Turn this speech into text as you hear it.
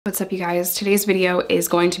What's up, you guys? Today's video is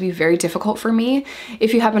going to be very difficult for me.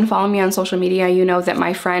 If you have been following me on social media, you know that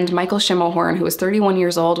my friend Michael Schimmelhorn, who was 31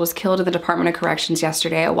 years old, was killed at the Department of Corrections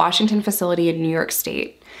yesterday at a Washington facility in New York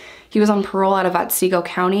State. He was on parole out of Otsego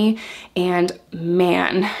County, and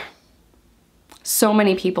man, so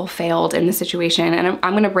many people failed in this situation, and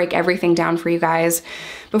I'm gonna break everything down for you guys.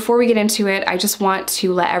 Before we get into it, I just want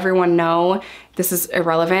to let everyone know, this is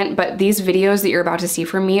irrelevant, but these videos that you're about to see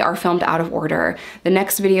from me are filmed out of order. The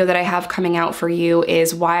next video that I have coming out for you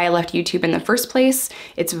is why I left YouTube in the first place.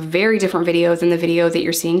 It's a very different video than the video that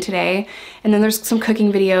you're seeing today. And then there's some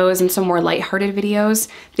cooking videos and some more lighthearted videos.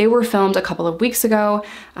 They were filmed a couple of weeks ago.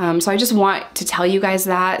 So I just want to tell you guys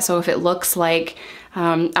that. So if it looks like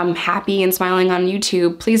I'm happy and smiling on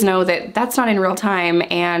YouTube, please know that that's not in real time,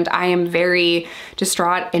 and I am very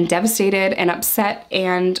distraught and devastated and upset,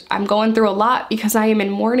 and I'm going through a lot because I am in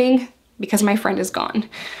mourning because my friend is gone.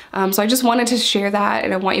 So I just wanted to share that,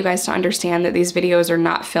 and I want you guys to understand that these videos are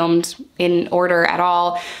not filmed in order at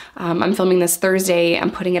all. I'm filming this Thursday, I'm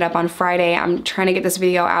putting it up on Friday. I'm trying to get this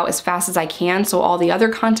video out as fast as I can, so all the other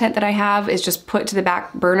content that I have is just put to the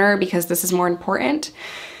back burner because this is more important.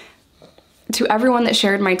 To everyone that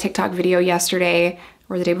shared my TikTok video yesterday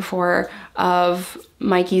or the day before of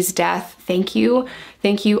Mikey's death, thank you.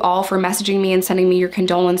 Thank you all for messaging me and sending me your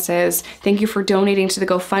condolences. Thank you for donating to the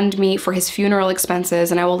GoFundMe for his funeral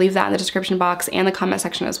expenses, and I will leave that in the description box and the comment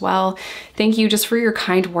section as well. Thank you just for your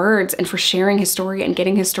kind words and for sharing his story and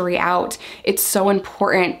getting his story out. It's so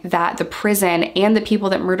important that the prison and the people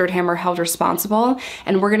that murdered him are held responsible,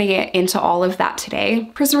 and we're gonna get into all of that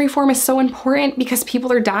today. Prison reform is so important because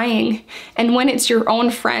people are dying, and when it's your own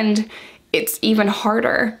friend, it's even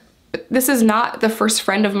harder. This is not the first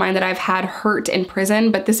friend of mine that I've had hurt in prison,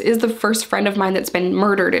 but this is the first friend of mine that's been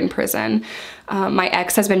murdered in prison. My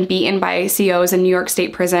ex has been beaten by COs in New York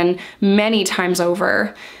State prison many times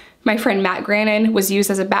over. My friend Matt Grannon was used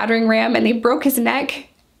as a battering ram, and they broke his neck,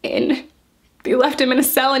 and they left him in a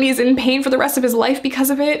cell, and he's in pain for the rest of his life because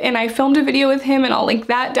of it. And I filmed a video with him, and I'll link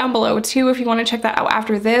that down below too if you want to check that out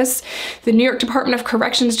after this. The New York Department of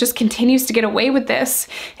Corrections just continues to get away with this,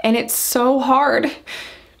 and it's so hard.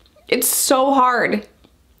 It's so hard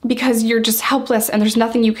because you're just helpless and there's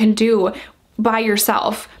nothing you can do by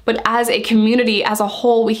yourself. But as a community, as a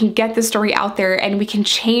whole, we can get this story out there, and we can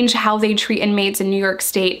change how they treat inmates in New York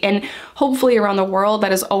State and hopefully around the world.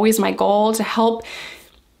 That is always my goal, to help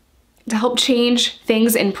change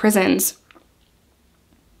things in prisons,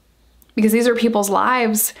 because these are people's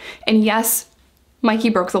lives. And yes, Mikey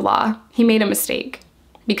broke the law. He made a mistake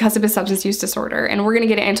because of his substance use disorder, and we're gonna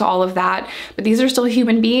get into all of that, but these are still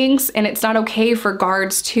human beings, and it's not okay for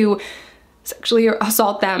guards to sexually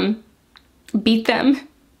assault them, beat them,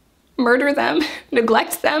 murder them,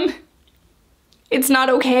 neglect them. It's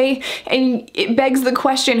not okay, and it begs the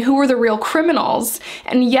question, who are the real criminals?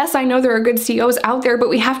 And yes, I know there are good COs out there, but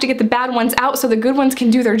we have to get the bad ones out so the good ones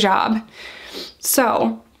can do their job.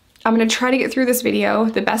 So I'm gonna try to get through this video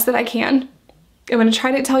the best that I can. I'm gonna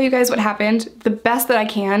try to tell you guys what happened the best that I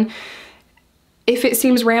can. If it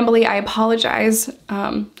seems rambly, I apologize.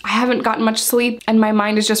 I haven't gotten much sleep, and my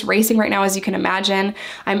mind is just racing right now, as you can imagine.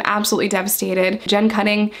 I'm absolutely devastated. Jen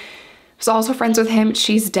Cutting was also friends with him.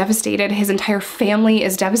 She's devastated. His entire family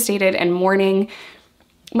is devastated and mourning.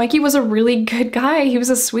 Mikey was a really good guy. He was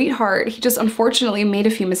a sweetheart. He just unfortunately made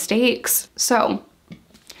a few mistakes. So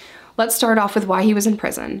let's start off with why he was in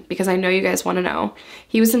prison, because I know you guys want to know.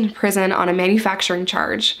 He was in prison on a manufacturing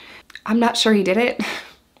charge. I'm not sure he did it.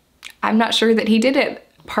 I'm not sure that he did it.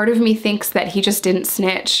 Part of me thinks that he just didn't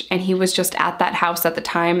snitch, and he was just at that house at the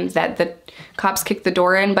time that the cops kicked the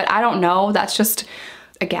door in, but I don't know. That's just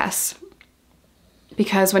a guess.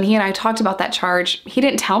 Because when he and I talked about that charge, he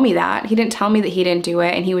didn't tell me that. He didn't tell me that he didn't do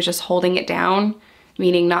it and he was just holding it down,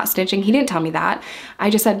 meaning not snitching. He didn't tell me that. I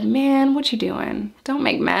just said, man, what you doing? Don't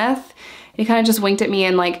make meth. And he kind of just winked at me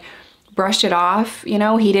and like brushed it off. You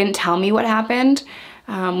know, he didn't tell me what happened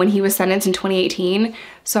when he was sentenced in 2018.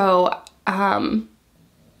 So, but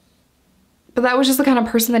that was just the kind of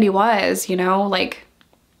person that he was, you know, like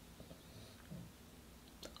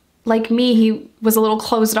me, he was a little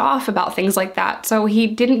closed off about things like that. So he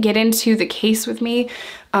didn't get into the case with me,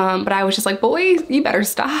 but I was just like, boy, you better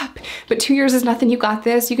stop. But 2 years is nothing, you got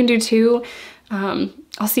this, you can do 2.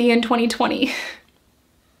 I'll see you in 2020.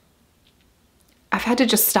 I've had to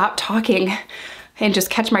just stop talking and just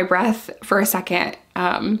catch my breath for a second.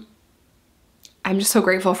 I'm just so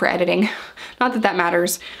grateful for editing. Not that that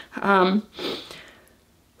matters.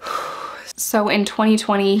 So in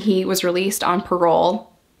 2020, he was released on parole,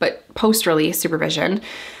 but post-release supervision.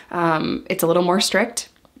 It's a little more strict.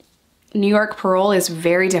 New York parole is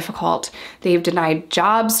very difficult. They've denied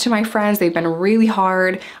jobs to my friends. They've been really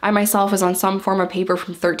hard. I myself was on some form of paper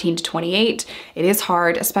from 13 to 28. It is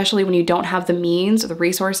hard, especially when you don't have the means or the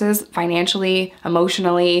resources financially,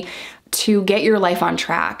 emotionally, to get your life on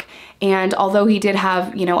track. And although he did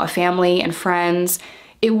have, you know, a family and friends,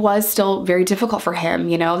 it was still very difficult for him.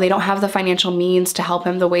 You know, they don't have the financial means to help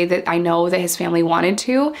him the way that I know that his family wanted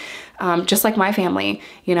to. Just like my family,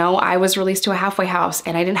 you know, I was released to a halfway house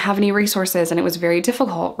and I didn't have any resources and it was very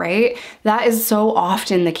difficult, right? That is so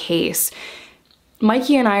often the case.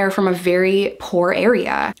 Mikey and I are from a very poor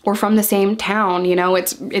area. We're from the same town, you know,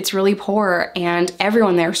 it's really poor and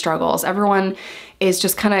everyone there struggles. Everyone is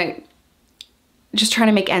just kind of just trying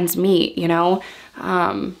to make ends meet, you know?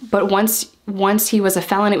 But once he was a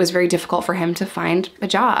felon, it was very difficult for him to find a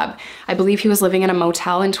job. I believe he was living in a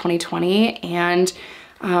motel in 2020 and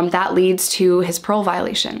that leads to his parole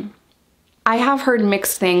violation. I have heard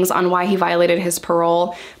mixed things on why he violated his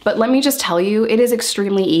parole, but let me just tell you, it is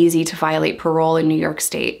extremely easy to violate parole in New York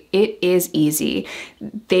State. It is easy.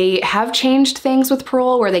 They have changed things with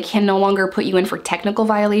parole where they can no longer put you in for technical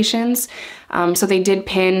violations. So they did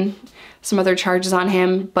pin some other charges on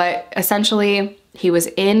him, but essentially he was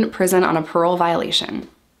in prison on a parole violation.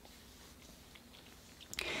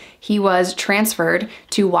 He was transferred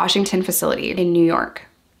to Washington facility in New York.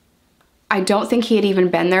 I don't think he had even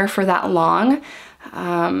been there for that long.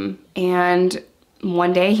 And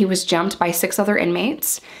one day he was jumped by 6 other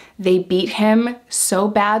inmates. They beat him so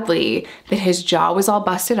badly that his jaw was all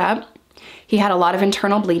busted up. He had a lot of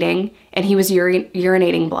internal bleeding and he was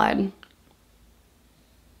urinating blood.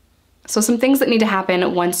 So some things that need to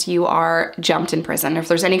happen once you are jumped in prison, if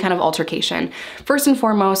there's any kind of altercation. First and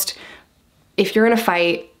foremost, if you're in a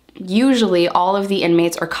fight, usually all of the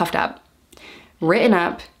inmates are cuffed up, written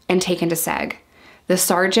up, and taken to seg. The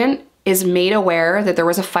sergeant is made aware that there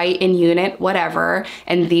was a fight in unit, whatever,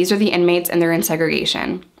 and these are the inmates and they're in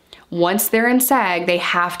segregation. Once they're in seg, they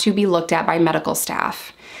have to be looked at by medical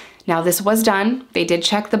staff. Now this was done, they did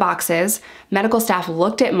check the boxes. Medical staff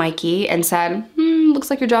looked at Mikey and said, looks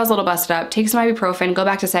like your jaw's a little busted up, take some ibuprofen, go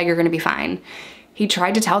back to seg, you're gonna be fine. He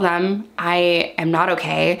tried to tell them, I am not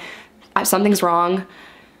okay, something's wrong.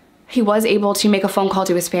 He was able to make a phone call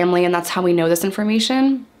to his family and that's how we know this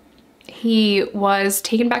information. He was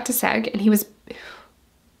taken back to seg and he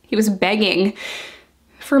was begging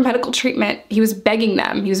for medical treatment. He was begging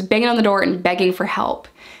them. He was banging on the door and begging for help.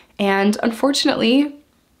 And unfortunately,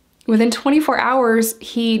 within 24 hours,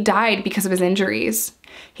 he died because of his injuries.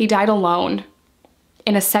 He died alone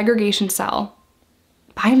in a segregation cell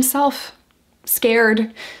by himself,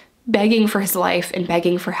 scared, begging for his life and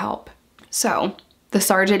begging for help. So the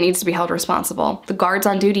sergeant needs to be held responsible. The guards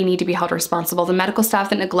on duty need to be held responsible. The medical staff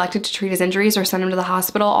that neglected to treat his injuries or send him to the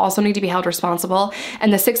hospital also need to be held responsible.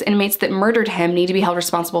 And the 6 inmates that murdered him need to be held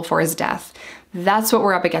responsible for his death. That's what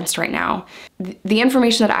we're up against right now. The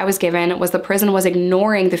information that I was given was the prison was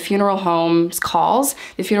ignoring the funeral home's calls.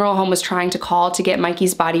 The funeral home was trying to call to get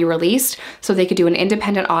Mikey's body released so they could do an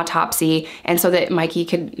independent autopsy and so that Mikey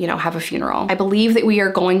could, you know, have a funeral. I believe that we are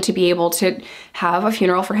going to be able to have a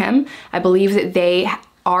funeral for him. I believe that they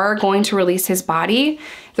are going to release his body.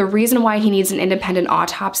 The reason why he needs an independent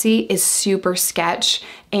autopsy is super sketch,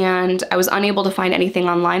 and I was unable to find anything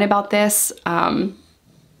online about this.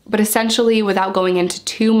 But essentially, without going into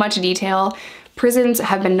too much detail, prisons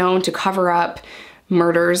have been known to cover up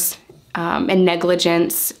murders and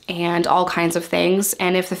negligence and all kinds of things.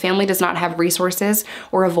 And if the family does not have resources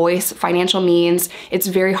or a voice, financial means, it's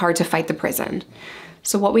very hard to fight the prison.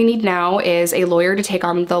 So what we need now is a lawyer to take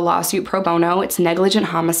on the lawsuit pro bono. It's negligent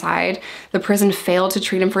homicide. The prison failed to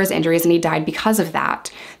treat him for his injuries and he died because of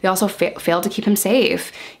that. They also failed to keep him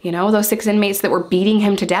safe. You know, those 6 inmates that were beating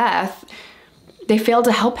him to death, they failed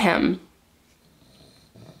to help him.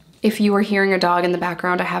 If you were hearing a dog in the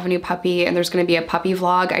background, I have a new puppy and there's gonna be a puppy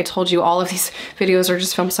vlog. I told you all of these videos are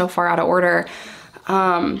just filmed so far out of order.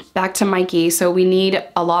 Back to Mikey. So we need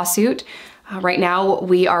a lawsuit. Right now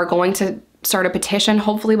we are going to start a petition.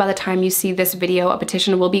 Hopefully by the time you see this video, a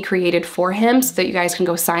petition will be created for him so that you guys can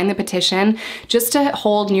go sign the petition just to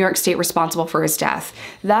hold New York State responsible for his death.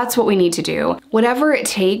 That's what we need to do. Whatever it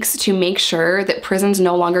takes to make sure that prisons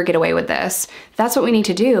no longer get away with this, that's what we need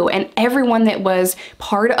to do. And everyone that was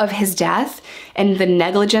part of his death and the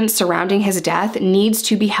negligence surrounding his death needs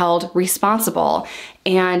to be held responsible.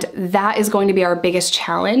 And that is going to be our biggest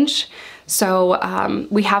challenge. So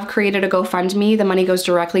we have created a GoFundMe. The money goes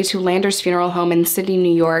directly to Landers Funeral Home in Sydney,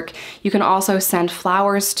 New York. You can also send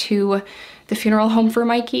flowers to the funeral home for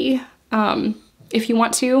Mikey if you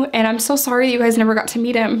want to. And I'm so sorry that you guys never got to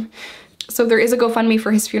meet him. So there is a GoFundMe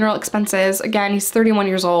for his funeral expenses. Again, he's 31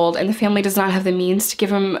 years old and the family does not have the means to give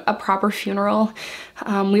him a proper funeral.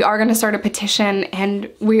 We are going to start a petition and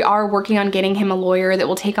we are working on getting him a lawyer that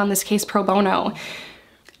will take on this case pro bono.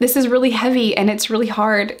 This is really heavy and it's really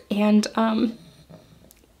hard. And,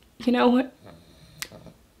 you know,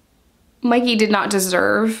 Mikey did not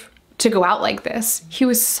deserve to go out like this. He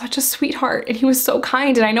was such a sweetheart and he was so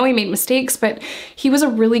kind, and I know he made mistakes, but he was a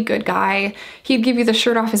really good guy. He'd give you the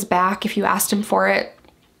shirt off his back if you asked him for it.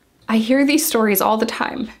 I hear these stories all the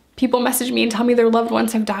time. People message me and tell me their loved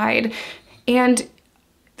ones have died and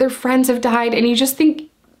their friends have died, and you just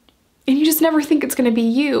never think it's gonna be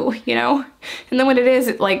you, you know? And then when it is,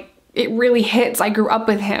 it really hits. I grew up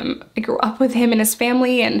with him. I grew up with him and his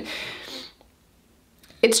family, and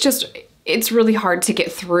it's really hard to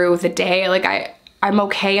get through the day. Like I'm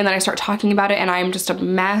okay, and then I start talking about it and I'm just a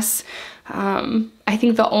mess. I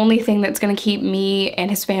think the only thing that's gonna keep me and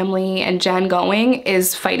his family and Jen going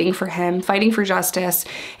is fighting for him, fighting for justice.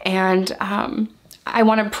 And I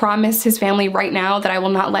wanna promise his family right now that I will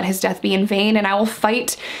not let his death be in vain, and I will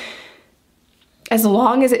fight as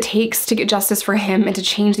long as it takes to get justice for him and to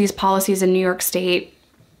change these policies in New York State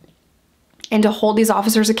and to hold these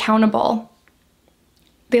officers accountable.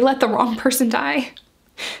 They let the wrong person die.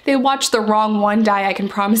 They watched the wrong one die, I can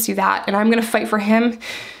promise you that. And I'm gonna fight for him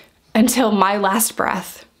until my last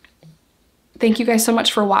breath. Thank you guys so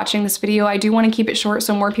much for watching this video. I do wanna keep it short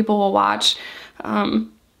so more people will watch.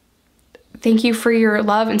 Thank you for your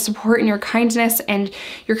love and support and your kindness and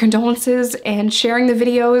your condolences and sharing the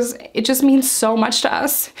videos. It just means so much to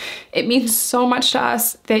us. It means so much to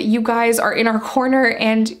us that you guys are in our corner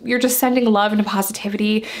and you're just sending love and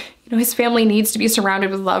positivity. You know, his family needs to be surrounded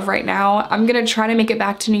with love right now. I'm gonna try to make it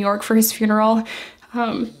back to New York for his funeral.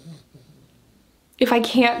 If I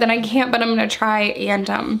can't, then I can't, but I'm gonna try. And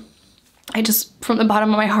I just, from the bottom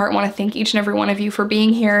of my heart, wanna thank each and every one of you for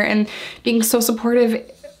being here and being so supportive.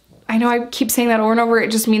 I know I keep saying that over and over,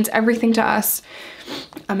 it just means everything to us.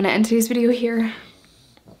 I'm gonna end today's video here.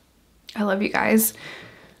 I love you guys.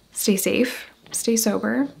 Stay safe, stay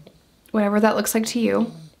sober, whatever that looks like to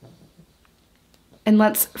you. And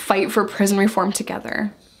let's fight for prison reform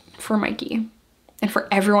together, for Mikey and for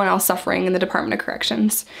everyone else suffering in the Department of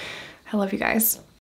Corrections. I love you guys.